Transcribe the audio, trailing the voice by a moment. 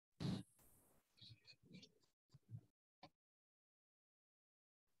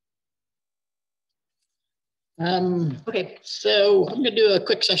Okay, so I'm going to do a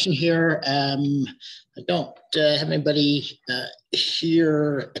quick session here. I don't have anybody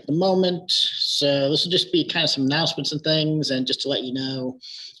here at the moment, so this will just be kind of some announcements and things, and just to let you know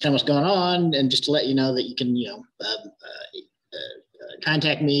kind of what's going on, and just to let you know that you can,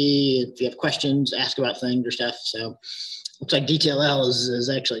 contact me if you have questions, ask about things or stuff. So looks like DTLL is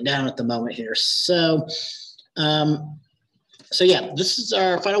actually down at the moment here. So, yeah, this is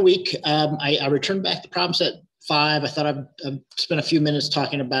our final week. I returned back to problem set 5. I thought I'd spend a few minutes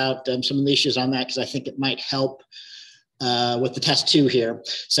talking about some of the issues on that because I think it might help with the test 2 here.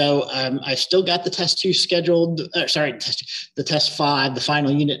 So I've still got the test 2 scheduled, the test 5, the final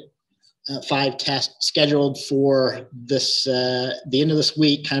unit 5 test scheduled for this the end of this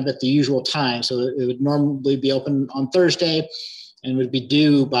week, kind of at the usual time. So it would normally be open on Thursday and would be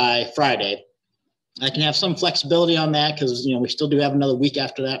due by Friday. I can have some flexibility on that because we still do have another week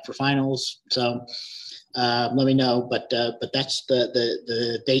after that for finals. So let me know, but that's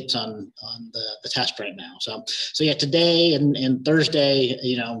the dates on the test right now. So yeah, today and Thursday,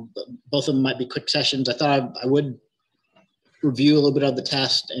 both of them might be quick sessions. I thought I would review a little bit of the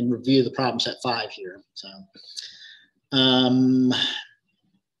test and review the problem set 5 here. So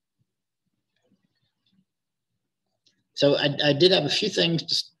so I did have a few things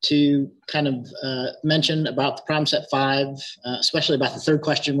just to kind of mention about the problem set 5, especially about the third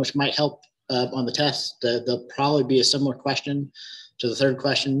question, which might help on the test. There'll probably be a similar question to the third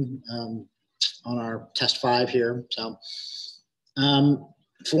question on our test 5 here. So for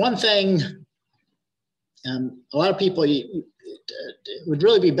one thing, a lot of people, it would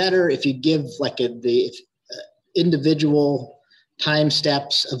really be better if you give like the individual time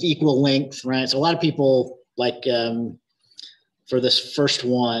steps of equal length, right? So a lot of people like for this first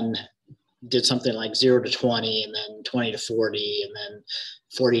one did something like 0 to 20 and then 20 to 40 and then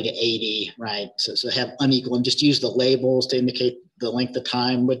 40 to 80, right? So have unequal and just use the labels to indicate the length of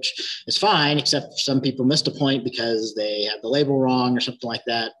time, which is fine, except some people missed a point because they have the label wrong or something like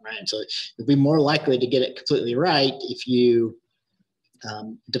that, right? So it'd be more likely to get it completely right if you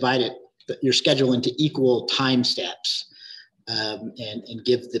divide your schedule into equal time steps and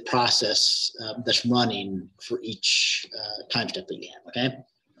give the process that's running for each time step that you have, okay?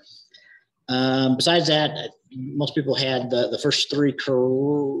 Besides that, most people had the first 3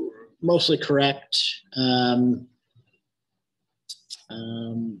 mostly correct. I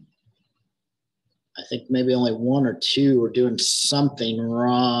think maybe only 1 or 2 were doing something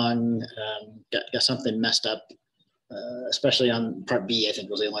wrong, got something messed up, especially on part B. I think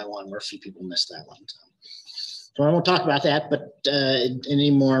was the only one where a few people missed that one. So I won't talk about that, but in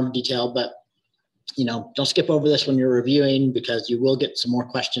any more detail. But don't skip over this when you're reviewing because you will get some more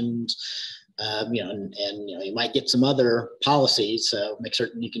questions. And you might get some other policies. So make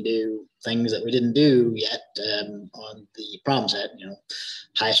certain you can do things that we didn't do yet on the problem set.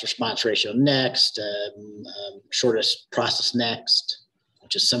 Highest response ratio next, shortest process next,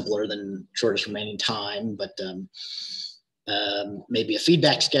 which is simpler than shortest remaining time, but maybe a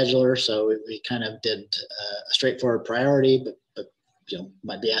feedback scheduler. So we kind of did a straightforward priority, but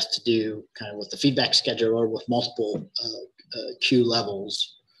might be asked to do kind of with the feedback scheduler with multiple queue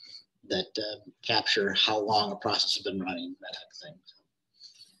levels that capture how long a process has been running, that type of thing.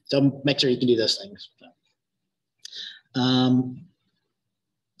 So make sure you can do those things.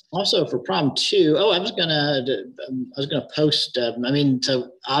 Also for problem 2, I was gonna post.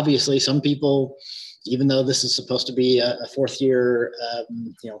 So obviously some people, even though this is supposed to be a 4th year,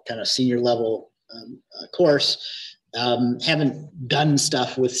 kind of senior level course, haven't done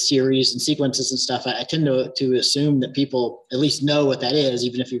stuff with series and sequences and stuff. I tend to assume that people at least know what that is,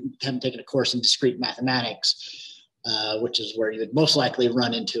 even if you haven't taken a course in discrete mathematics, which is where you would most likely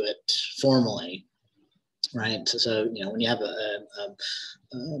run into it formally, right? So when you have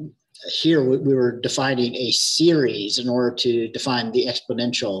here we were defining a series in order to define the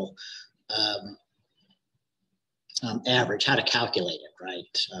exponential average, how to calculate it,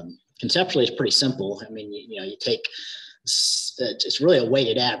 right? Conceptually, it's pretty simple. You take, it's really a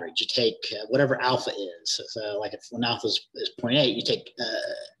weighted average. You take whatever alpha is. So like when alpha is 0.8, you take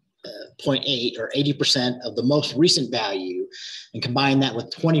 0.8 or 80% of the most recent value and combine that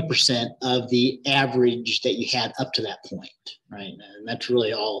with 20% of the average that you had up to that point, right? And that's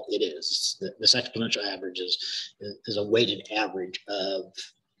really all it is. This exponential average is a weighted average of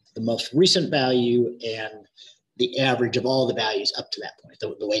the most recent value and the average of all the values up to that point,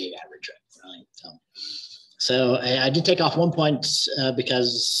 the weighted average, right? So I did take off 1 point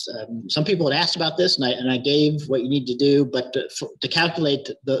because some people had asked about this, and I gave what you need to do, but to calculate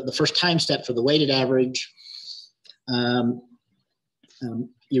the first time step for the weighted average,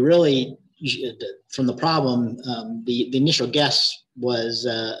 you really from the problem, the initial guess was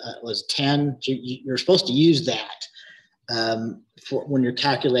 10. So you're supposed to use that for when you're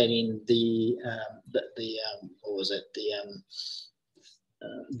calculating the what was it,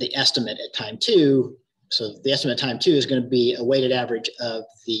 the estimate at time 2. So the estimate at time 2 is going to be a weighted average of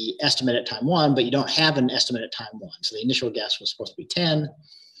the estimate at time 1, but you don't have an estimate at time 1. So the initial guess was supposed to be 10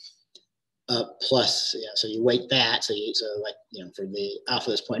 plus, yeah, so you weight that. So like, you know, for the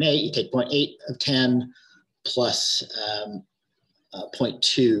alpha is 0.8, you take 0.8 of 10 plus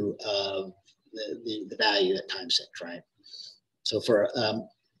 0.2 of the value at time 6, right? So for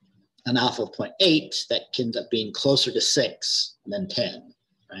an alpha of 0.8, that ends up being closer to 6 than 10,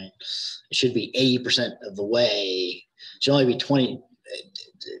 right? It should be 80% of the way. It should only be 20%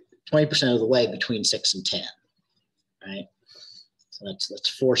 of the way between 6 and 10, right? So that's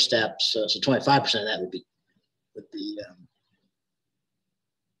 4 steps. So 25% of that would be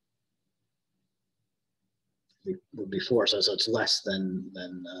would be 4. So it's less than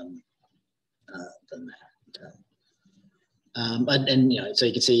that. And you know, so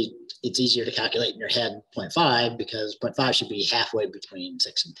you can see it's easier to calculate in your head 0.5 because 0.5 should be halfway between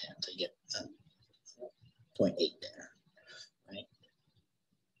 6 and 10. So you get 0.8 there, right?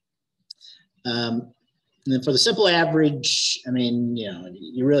 And then for the simple average, I mean, you know,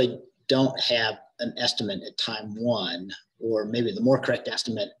 you really don't have an estimate at time 1, or maybe the more correct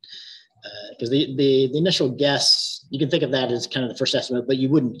estimate, because the initial guess, you can think of that as kind of the first estimate, but you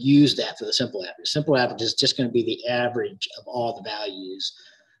wouldn't use that for the simple average. Simple average is just going to be the average of all the values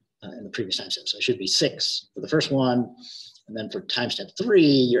in the previous time step. So it should be 6 for the first one. And then for time step 3,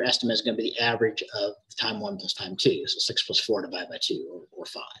 your estimate is going to be the average of time 1 plus time 2. So 6 plus 4 divided by 2, or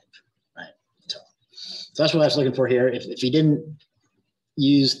 5, right? So that's what I was looking for here. If you didn't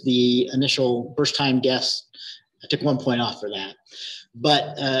use the initial first time guess, I took 1 point off for that.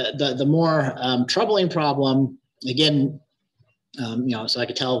 But the more troubling problem, again, you know, so I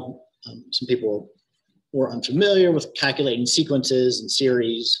could tell some people were unfamiliar with calculating sequences and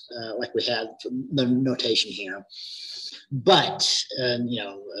series like we had the notation here. But, you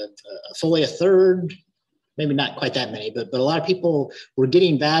know, fully a third, maybe not quite that many, but a lot of people were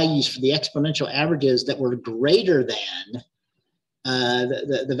getting values for the exponential averages that were greater than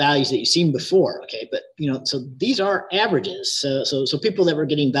the values that you've seen before, okay? But, you know, so these are averages. So people that were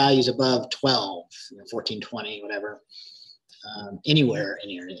getting values above 12, you know, 14, 20, whatever, anywhere in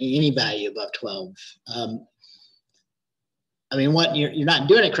here, any value above 12. I mean, you're not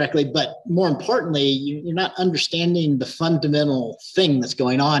doing it correctly, but more importantly, you're not understanding the fundamental thing that's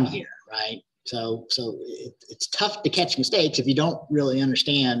going on here, right? So it's tough to catch mistakes if you don't really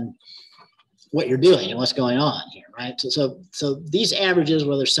understand what you're doing and what's going on here, right? So these averages,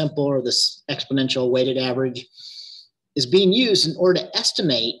 whether simple or this exponential weighted average, is being used in order to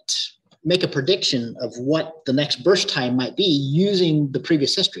estimate, make a prediction of what the next burst time might be using the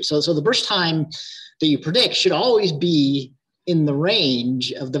previous history. So the burst time that you predict should always be in the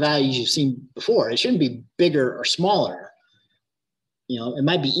range of the values you've seen before. It shouldn't be bigger or smaller. You know, it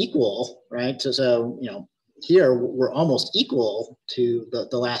might be equal, right? So you know, here we're almost equal to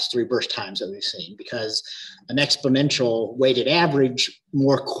the last 3 burst times that we've seen, because an exponential weighted average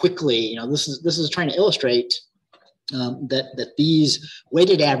more quickly, you know, this is trying to illustrate that these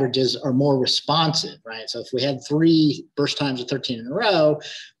weighted averages are more responsive, right? So if we had 3 burst times of 13 in a row,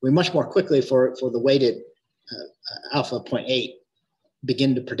 we much more quickly for the weighted alpha 0.8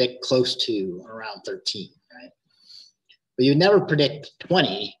 begin to predict close to around 13, right? But you never predict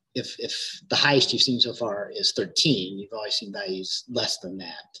 20 if the highest you've seen so far is 13. You've always seen values less than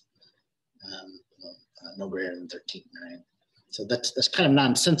that, no greater than 13, right? So that's kind of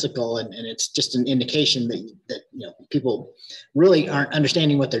nonsensical, and it's just an indication that you know, people really aren't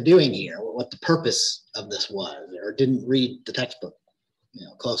understanding what they're doing here, what the purpose of this was, or didn't read the textbook, you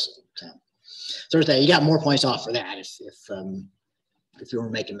know, closely. So you got more points off for that if you were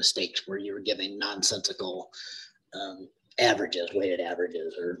making mistakes where you were giving nonsensical averages, weighted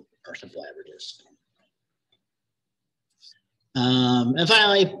averages, or simple averages. And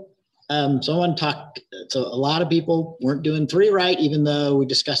finally, so I want to talk, so a lot of people weren't doing 3 right, even though we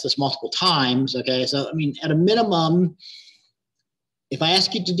discussed this multiple times, okay? So, I mean, at a minimum, if I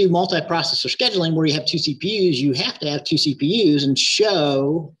ask you to do multi-processor scheduling where you have 2 CPUs, you have to have 2 CPUs and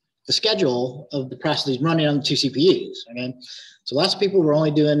show the schedule of the processes running on the 2 CPUs, okay? So lots of people were only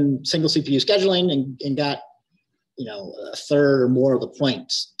doing single CPU scheduling and got, you know, a third or more of the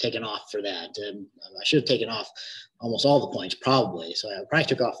points taken off for that. And I should have taken off almost all the points probably. So I probably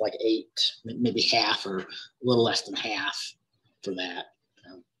took off like 8, maybe half or a little less than half for that.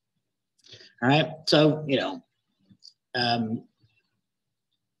 All right, so, you know,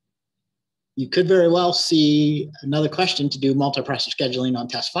 you could very well see another question to do multi-process scheduling on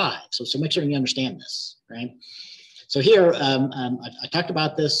test 5. So make sure you understand this, right? So here, I talked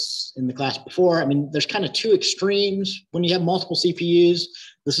about this in the class before. I mean, there's kind of two extremes when you have multiple CPUs.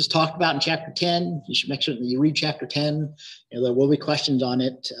 This is talked about in chapter 10. You should make sure that you read chapter 10. You know, there will be questions on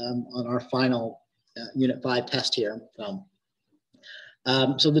it on our final unit 5 test here.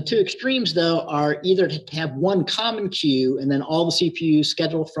 So the two extremes, though, are either to have one common queue and then all the CPUs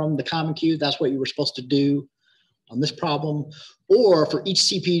schedule from the common queue. That's what you were supposed to do on this problem, or for each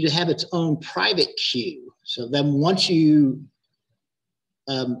CPU to have its own private queue. So then once you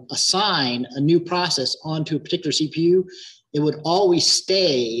assign a new process onto a particular CPU, it would always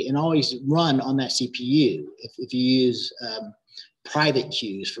stay and always run on that CPU if you use private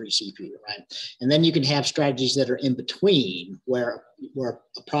queues for each CPU, right? And then you can have strategies that are in between where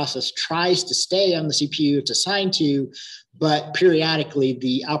a process tries to stay on the CPU it's assigned to, but periodically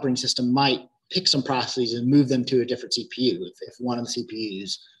the operating system might pick some processes and move them to a different CPU if one of the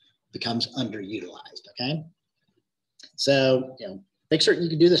CPUs becomes underutilized, okay? So, you know, make certain you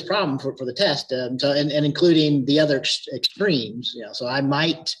can do this problem for the test, and including the other extremes, you know, so I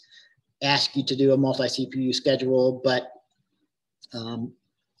might ask you to do a multi-CPU schedule, but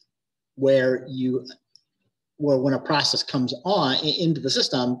where when a process comes on into the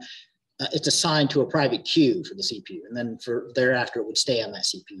system, it's assigned to a private queue for the CPU, and then thereafter it would stay on that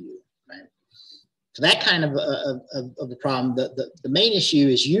CPU, right? So that kind of a problem. The main issue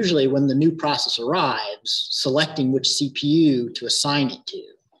is usually when the new process arrives, selecting which CPU to assign it to,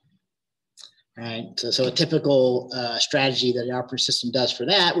 right? So a typical strategy that the operating system does for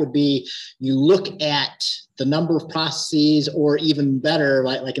that would be you look at the number of processes, or even better,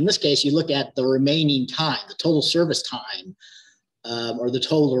 like in this case, you look at the remaining time, the total service time, or the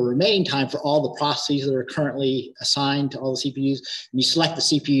total remaining time for all the processes that are currently assigned to all the CPUs. And you select the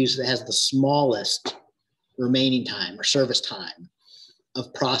CPUs that has the smallest remaining time or service time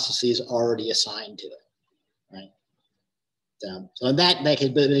of processes already assigned to it, right? So that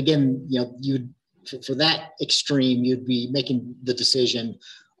could, but again, you know, for that extreme, you'd be making the decision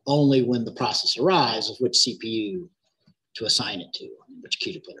only when the process arrives of which CPU to assign it to, which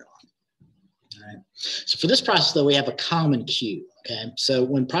queue to put it on. All right. So for this process, though, we have a common queue. Okay. So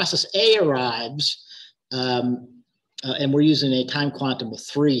when process A arrives, and we're using a time quantum of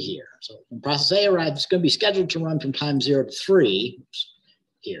 3 here. So when process A arrives, it's going to be scheduled to run from time 0 to 3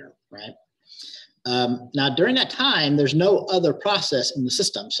 here, right? Now, during that time, there's no other process in the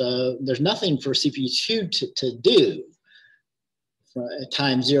system. So there's nothing for CPU2 to do from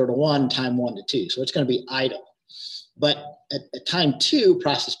time 0 to 1, time 1 to 2. So it's going to be idle. But at time 2,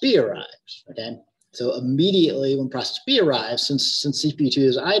 process B arrives, okay? So immediately when process B arrives, since CPU2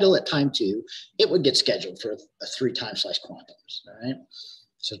 is idle at time 2, it would get scheduled for a 3 time slice quantums, all right?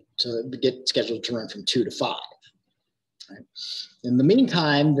 So it would get scheduled to run from 2 to 5, right? In the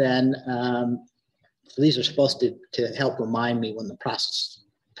meantime, then, these are supposed to help remind me when the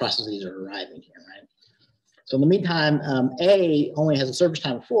processes are arriving here, right? So in the meantime, A only has a service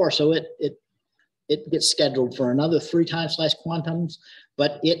time of 4, so it gets scheduled for another 3 time slice quantums,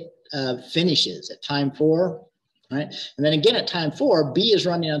 but it finishes at time 4, right? And then again at time 4, B is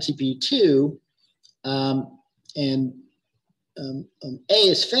running on CPU2, and A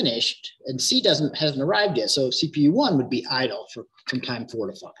is finished, and C hasn't arrived yet. So CPU1 would be idle from time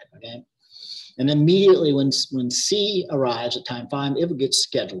 4 to 5, okay? And immediately when C arrives at time 5, it would get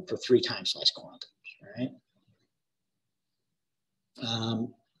scheduled for 3 time slice quantums, right?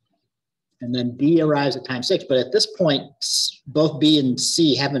 And then D arrives at time 6, but at this point, both B and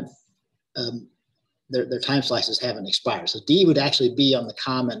C haven't, their time slices haven't expired. So D would actually be on the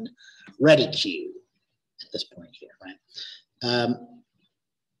common ready queue at this point here, right?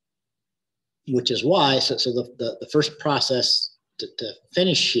 Which is why, so the first process to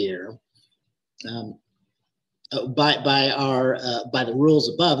finish here, by the rules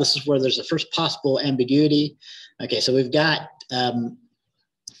above, this is where there's the first possible ambiguity. Okay, so we've got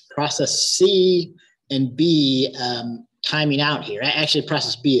process C and B timing out here. Actually,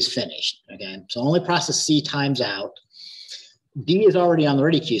 process B is finished, okay? So only process C times out. D is already on the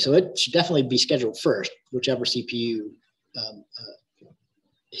ready queue, so it should definitely be scheduled first, whichever CPU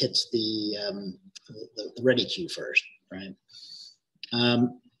hits the ready queue first, right?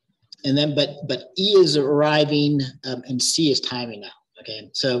 And then, but E is arriving and C is timing out,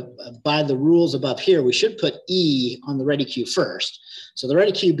 okay? So by the rules above here, we should put E on the ready queue first. So the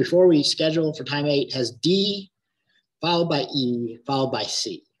ready queue before we schedule for time 8 has D, followed by E, followed by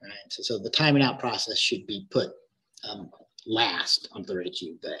C, right? So the timing out process should be put last on the ready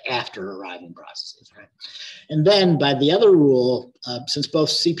queue, after arriving processes, right? And then by the other rule, since both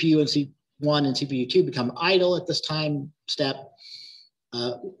CPU and 1 and CPU 2 become idle at this time step,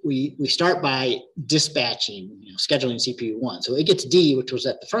 we start by dispatching, scheduling CPU 1. So it gets D, which was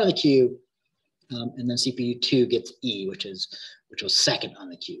at the front of the queue, and then CPU 2 gets E, which was second on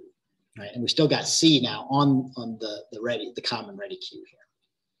the queue, right? And we still got C now on the common ready queue here.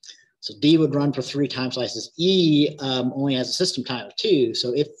 So D would run for 3 time slices. E only has a system time of 2,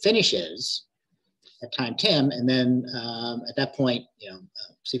 so it finishes at time 10, and then at that point,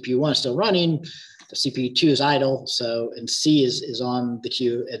 CPU 1 is still running, the CPU 2 is idle, so, and C is on the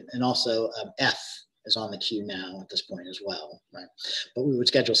queue, and also F is on the queue now at this point as well, right? But we would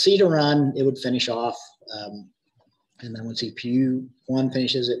schedule C to run, it would finish off, and then when CPU 1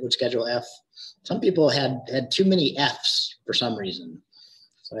 finishes, it would schedule F. Some people had too many Fs for some reason,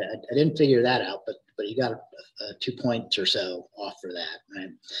 so I didn't figure that out, but you got 2 points or so off for that,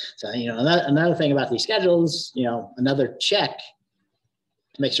 right? So, another thing about these schedules, another check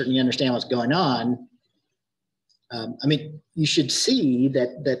to make certain you understand what's going on. I mean, you should see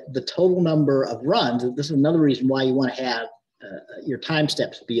that the total number of runs, this is another reason why you want to have your time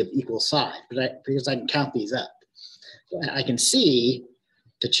steps be of equal size, because I can count these up. So I can see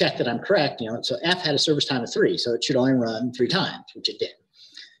to check that I'm correct, so F had a service time of 3, so it should only run 3 times, which it did.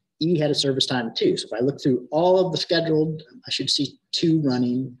 E had a service time of 2. So if I look through all of the scheduled, I should see 2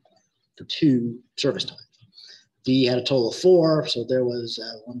 running for 2 service times. D had a total of 4. So there was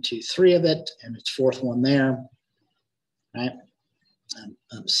 1, 2, 3 of it, and its 4th one there, right?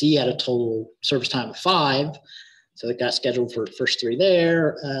 C had a total service time of 5. So it got scheduled for first 3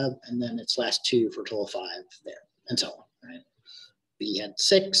 there, and then its last 2 for a total of 5 there, and so on, right? B had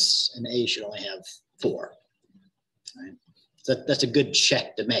 6, and A should only have 4, right? So that's a good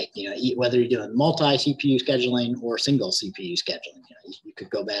check to make, whether you're doing multi-CPU scheduling or single CPU scheduling. You could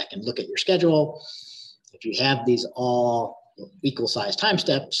go back and look at your schedule. If you have these all equal size time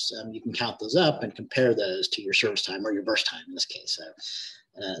steps, you can count those up and compare those to your service time or your burst time in this case. So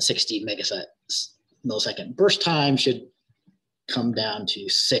 60 millisecond burst time should come down to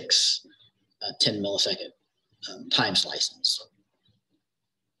 6 10 millisecond time slices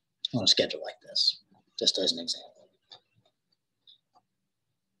on a schedule like this, just as an example.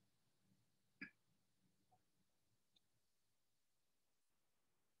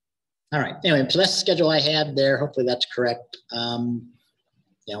 All right, anyway, so that's the schedule I had there. Hopefully that's correct.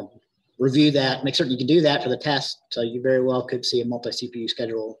 Review that, make certain you can do that for the test. So you very well could see a multi-CPU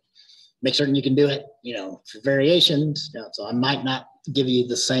schedule. Make certain you can do it, for variations. So I might not give you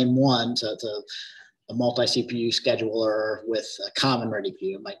the same one. So it's a multi-CPU scheduler with a common ready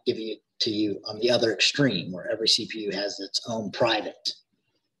queue. I might give it to you on the other extreme where every CPU has its own private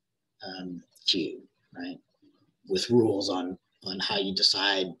queue, right? With rules on how you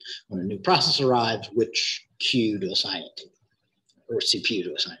decide when a new process arrives, which queue to assign it to, or CPU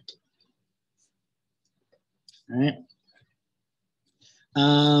to assign it to. All right.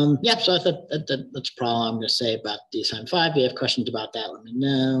 Yeah, so I thought that's probably all I'm going to say about DSM 5. If you have questions about that, let me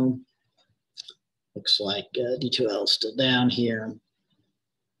know. Looks like D2L is still down here,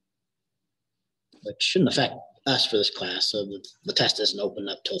 which shouldn't affect us for this class. So the test isn't open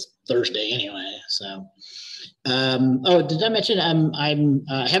up till Thursday anyway. So, oh, did I mention I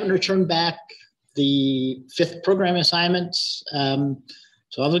haven't returned back the 5th programming assignments.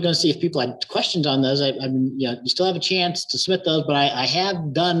 So I was going to see if people had questions on those. You still have a chance to submit those, but I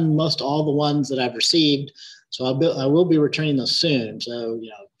have done most all the ones that I've received. So I will be returning those soon. So,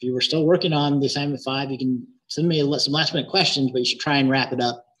 if you were still working on the assignment 5, you can send me some last minute questions, but you should try and wrap it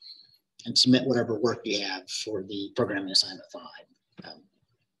up and submit whatever work you have for the programming assignment 5.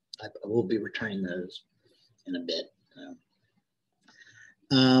 I will be returning those in a bit.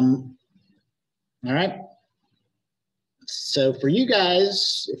 All right. So for you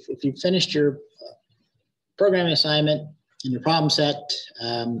guys, if you've finished your programming assignment and your problem set,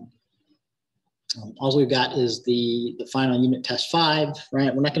 all we've got is the final unit test 5,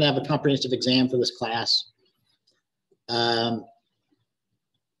 right? We're not going to have a comprehensive exam for this class.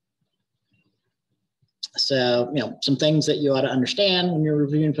 So, some things that you ought to understand when you're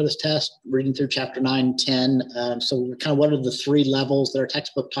reviewing for this test, reading through chapter 9 and 10. So kind of what are the 3 levels that our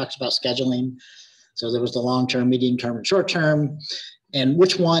textbook talks about scheduling? So there was the long-term, medium-term, and short-term. And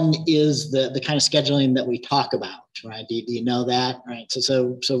which one is the kind of scheduling that we talk about, right? Do you know that, right?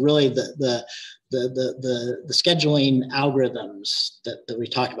 So really the scheduling algorithms that we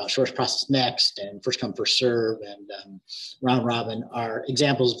talk about, source process next and first come, first serve and round robin are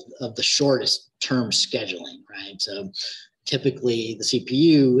examples of the shortest term scheduling, right? So typically the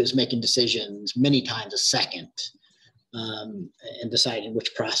CPU is making decisions many times a second and deciding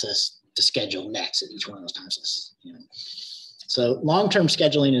which process to schedule next at each one of those times. So long-term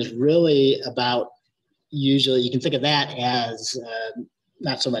scheduling is really about, usually you can think of that as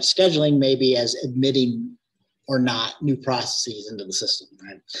not so much scheduling, maybe as admitting or not new processes into the system,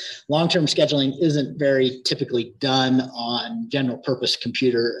 right? Long-term scheduling isn't very typically done on general purpose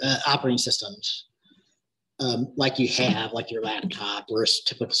computer operating systems like you have, like your laptop or a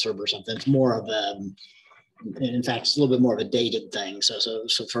typical server or something. It's more of a, in fact, it's a little bit more of a dated thing. So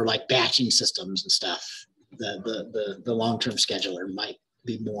for like batching systems and stuff, the long-term scheduler might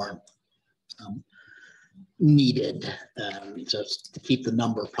be more needed. So to keep the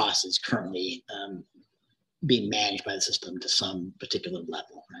number of processes currently being managed by the system to some particular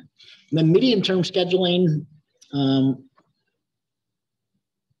level. Right? And then medium-term scheduling,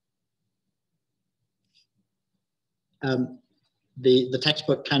 the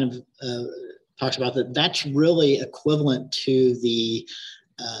textbook kind of talks about that. That's really equivalent to the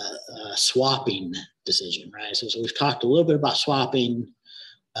swapping decision, right? So we've talked a little bit about swapping,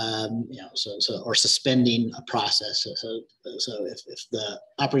 or suspending a process. So if the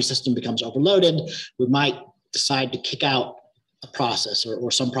operating system becomes overloaded, we might decide to kick out a process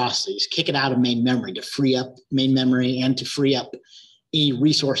or some processes, kick it out of main memory to free up main memory and to free up any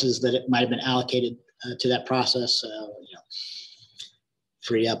resources that it might have been allocated to that process.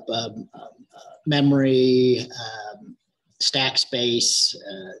 Free up memory, stack space,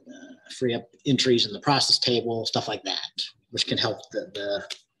 free up entries in the process table, stuff like that, which can help the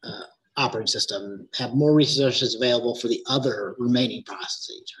operating system have more resources available for the other remaining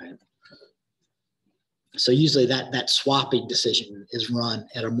processes, right? So usually that swapping decision is run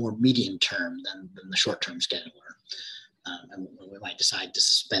at a more medium term than the short-term scheduler. And we might decide to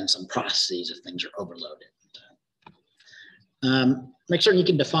suspend some processes if things are overloaded. Make certain you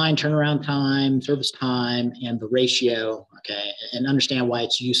can define turnaround time, service time, and the ratio, okay, and understand why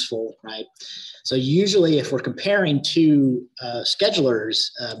it's useful, right? So usually if we're comparing two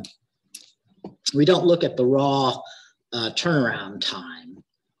schedulers, we don't look at the raw turnaround time,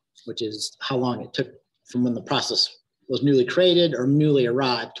 which is how long it took from when the process was newly created or newly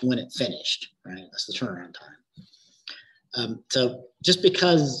arrived to when it finished, right? That's the turnaround time. So just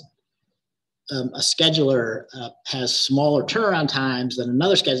because a scheduler has smaller turnaround times than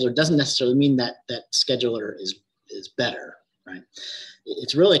another scheduler doesn't necessarily mean that that scheduler is better, right?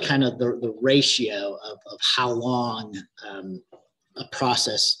 It's really kind of the ratio of how long a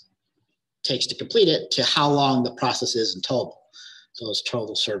process takes to complete it to how long the process is in total. So it's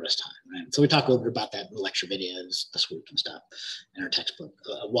total service time, right? So we talk a little bit about that in the lecture videos this week and stuff in our textbook,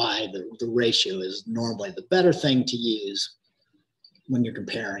 why the ratio is normally the better thing to use when you're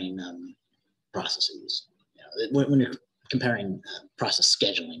comparing processes, when you're comparing process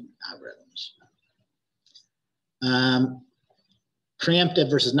scheduling algorithms. Preemptive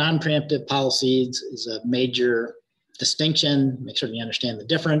versus non-preemptive policies is a major distinction. Make sure you understand the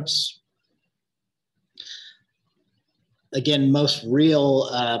difference. Again, most real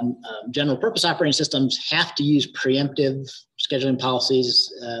general purpose operating systems have to use preemptive scheduling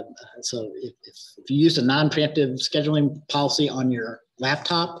policies. So if you use a non-preemptive scheduling policy on your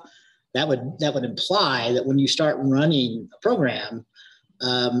laptop, that would imply that when you start running a program,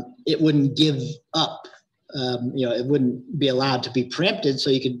 it wouldn't give up. It wouldn't be allowed to be preempted, so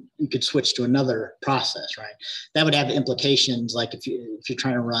you could switch to another process, right? That would have implications like if you're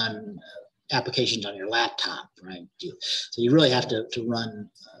trying to run applications on your laptop, right? So you really have to run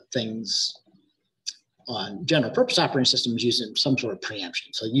things on general purpose operating systems using some sort of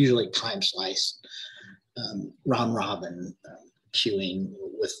preemption. So usually time sliced, round robin queuing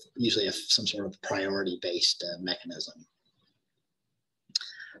with usually some sort of priority based mechanism.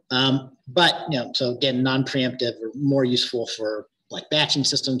 But so again, non-preemptive are more useful for like batching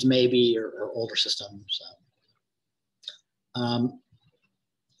systems maybe or older systems.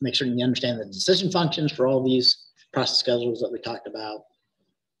 Make sure you understand the decision functions for all these process schedulers that we talked about.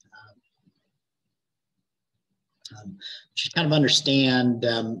 Just kind of understand,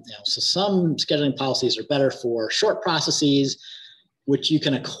 so some scheduling policies are better for short processes, which you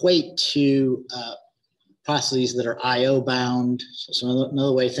can equate to processes that are I/O bound. So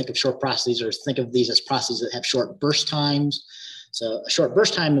another way to think of short processes or think of these as processes that have short burst times. So a short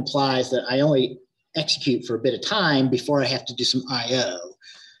burst time implies that I only execute for a bit of time before I have to do some I/O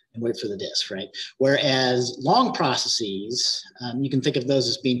and wait for the disk, right? Whereas long processes, you can think of those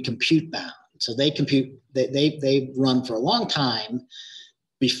as being compute bound. So they compute, they run for a long time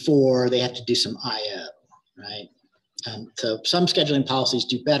before they have to do some I/O, right? So some scheduling policies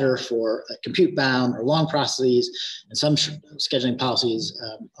do better for compute bound or long processes, and some scheduling policies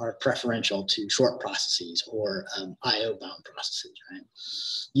are preferential to short processes or I/O bound processes, right?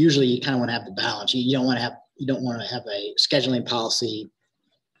 Usually you kind of want to have the balance. You don't want to have you don't want to have a scheduling policy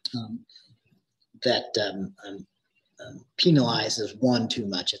that penalizes one too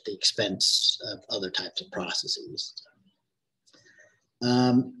much at the expense of other types of processes.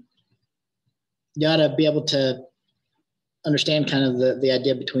 You ought to be able to understand kind of the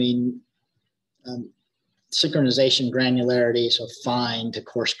idea between synchronization granularity, so fine to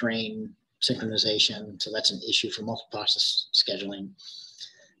coarse grain synchronization. So that's an issue for multi-process scheduling.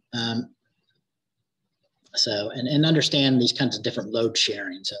 And understand these kinds of different load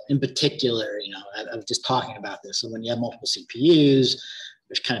sharing. So in particular, I was just talking about this. So when you have multiple CPUs,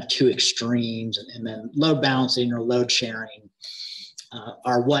 there's kind of two extremes, and then load balancing or load sharing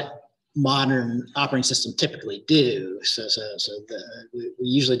are what modern operating systems typically do. We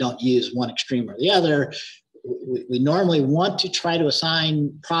usually don't use one extreme or the other. We normally want to try to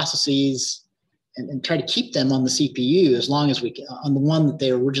assign processes and try to keep them on the CPU as long as we can, on the one that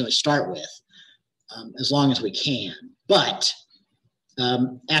they originally start with, as long as we can. But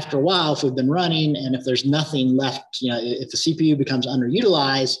after a while, if we've been running and if there's nothing left, if the CPU becomes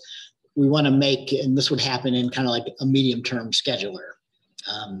underutilized, we want to make, and this would happen in kind of like a medium-term scheduler.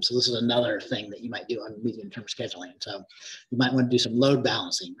 So this is another thing that you might do on medium-term scheduling. So you might want to do some load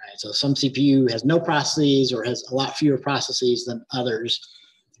balancing, right? So some CPU has no processes or has a lot fewer processes than others.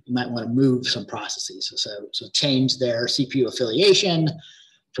 You might want to move some processes. So change their CPU affiliation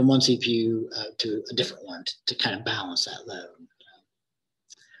from one CPU to a different one to kind of balance that load.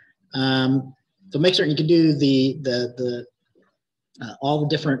 So make certain you can do all the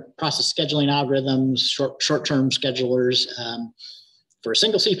different process scheduling algorithms, short-term schedulers. For a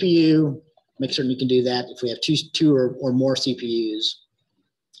single CPU, make certain you can do that if we have two or more CPUs,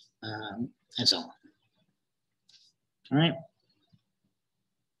 and so on. All right.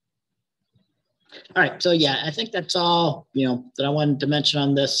 All right, so yeah, I think that's all that I wanted to mention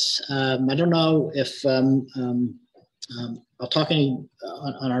on this. I don't know if I'll talk on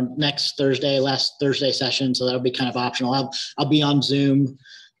our next last Thursday session, so that'll be kind of optional. I'll be on Zoom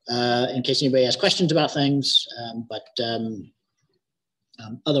in case anybody has questions about things,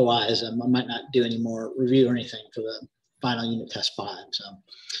 otherwise, I might not do any more review or anything for the final unit test 5.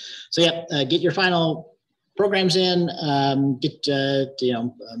 So yeah, get your final programs in, and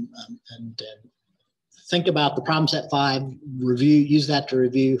think about the problem set 5, use that to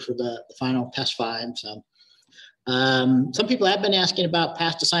review for the final test 5. So some people have been asking about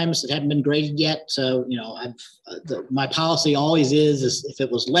past assignments that haven't been graded yet. So, my policy always is if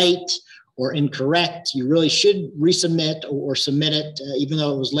it was late or incorrect, you really should resubmit or submit it, even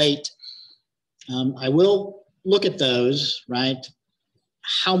though it was late. I will look at those, right?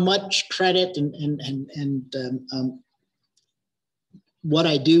 How much credit and what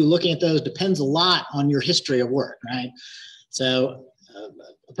I do looking at those depends a lot on your history of work, right? So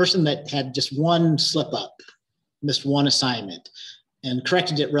a person that had just one slip up, missed one assignment, and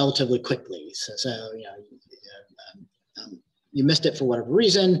corrected it relatively quickly. You missed it for whatever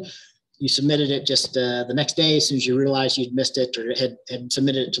reason. You submitted it just the next day as soon as you realized you'd missed it or had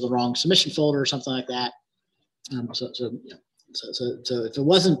submitted it to the wrong submission folder or something like that. So if it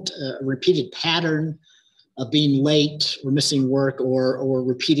wasn't a repeated pattern of being late or missing work or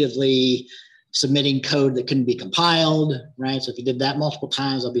repeatedly submitting code that couldn't be compiled, right? So if you did that multiple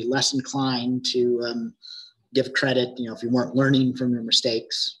times, I'll be less inclined to give credit, if you weren't learning from your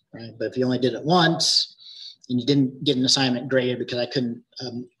mistakes, right? But if you only did it once and you didn't get an assignment graded because I couldn't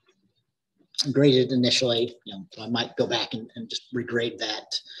grade it initially, I might go back and just regrade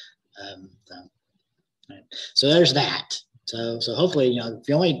that. Right. So there's that. So hopefully, if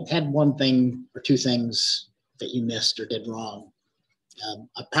you only had one thing or two things that you missed or did wrong,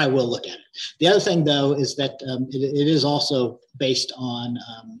 I probably will look at it. The other thing, though, is that it is also based on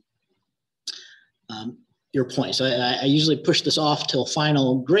your point. So I usually push this off till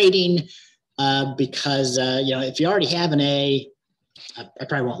final grading because, if you already have an A, I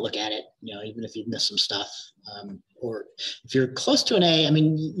probably won't look at it, even if you've missed some stuff. Or if you're close to an A,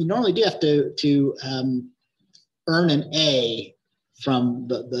 you normally do have to earn an A from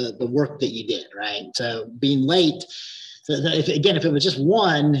the work that you did, right? So being late, if it was just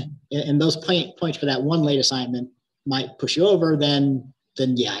one, and those points for that one late assignment might push you over, then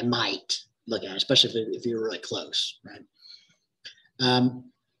yeah, I might look at it, especially if you're really close, right?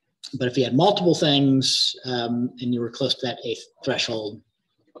 But if you had multiple things and you were close to that A threshold,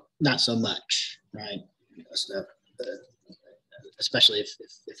 not so much, right? Especially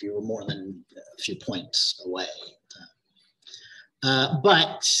if you were more than a few points away.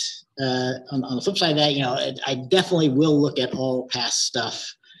 But on the flip side of that, I definitely will look at all past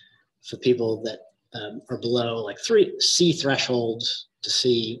stuff for people that are below like 3 C thresholds to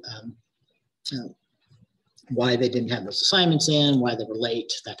see why they didn't have those assignments in, why they were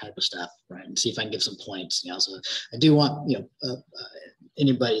late, that type of stuff, right? And see if I can give some points. So I do want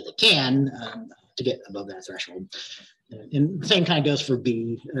anybody that can to get above that threshold. And the same kind of goes for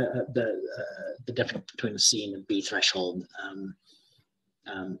B, the difference between the C and the B threshold.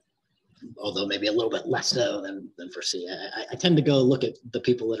 Although maybe a little bit less so than for C. I tend to go look at the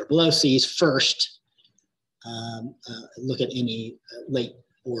people that are below C's first, look at any late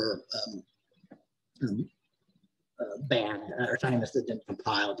or bad assignments that didn't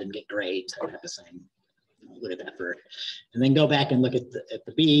compile, didn't get grades, that type of thing. Look at that first. And then go back and look at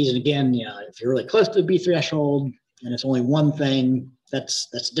the B's. And again, if you're really close to the B threshold and it's only one thing, that's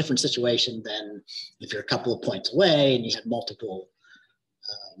a different situation than if you're a couple of points away and you had multiple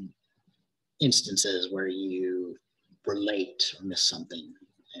instances where you were late or missed something,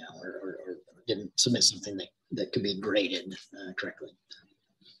 or didn't submit something that could be graded correctly.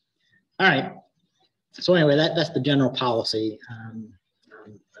 All right. So anyway, that's the general policy,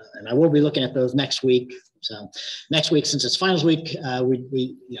 and I will be looking at those next week. So next week, since it's finals week,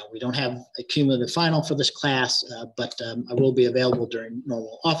 we don't have a cumulative final for this class, but I will be available during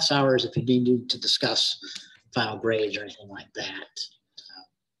normal office hours if you need to discuss final grades or anything like that.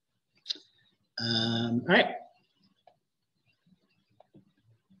 All right.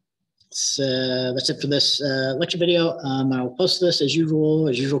 So that's it for this lecture video. I will post this as usual.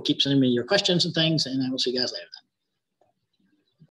 Keep sending me your questions and things, and I will see you guys later.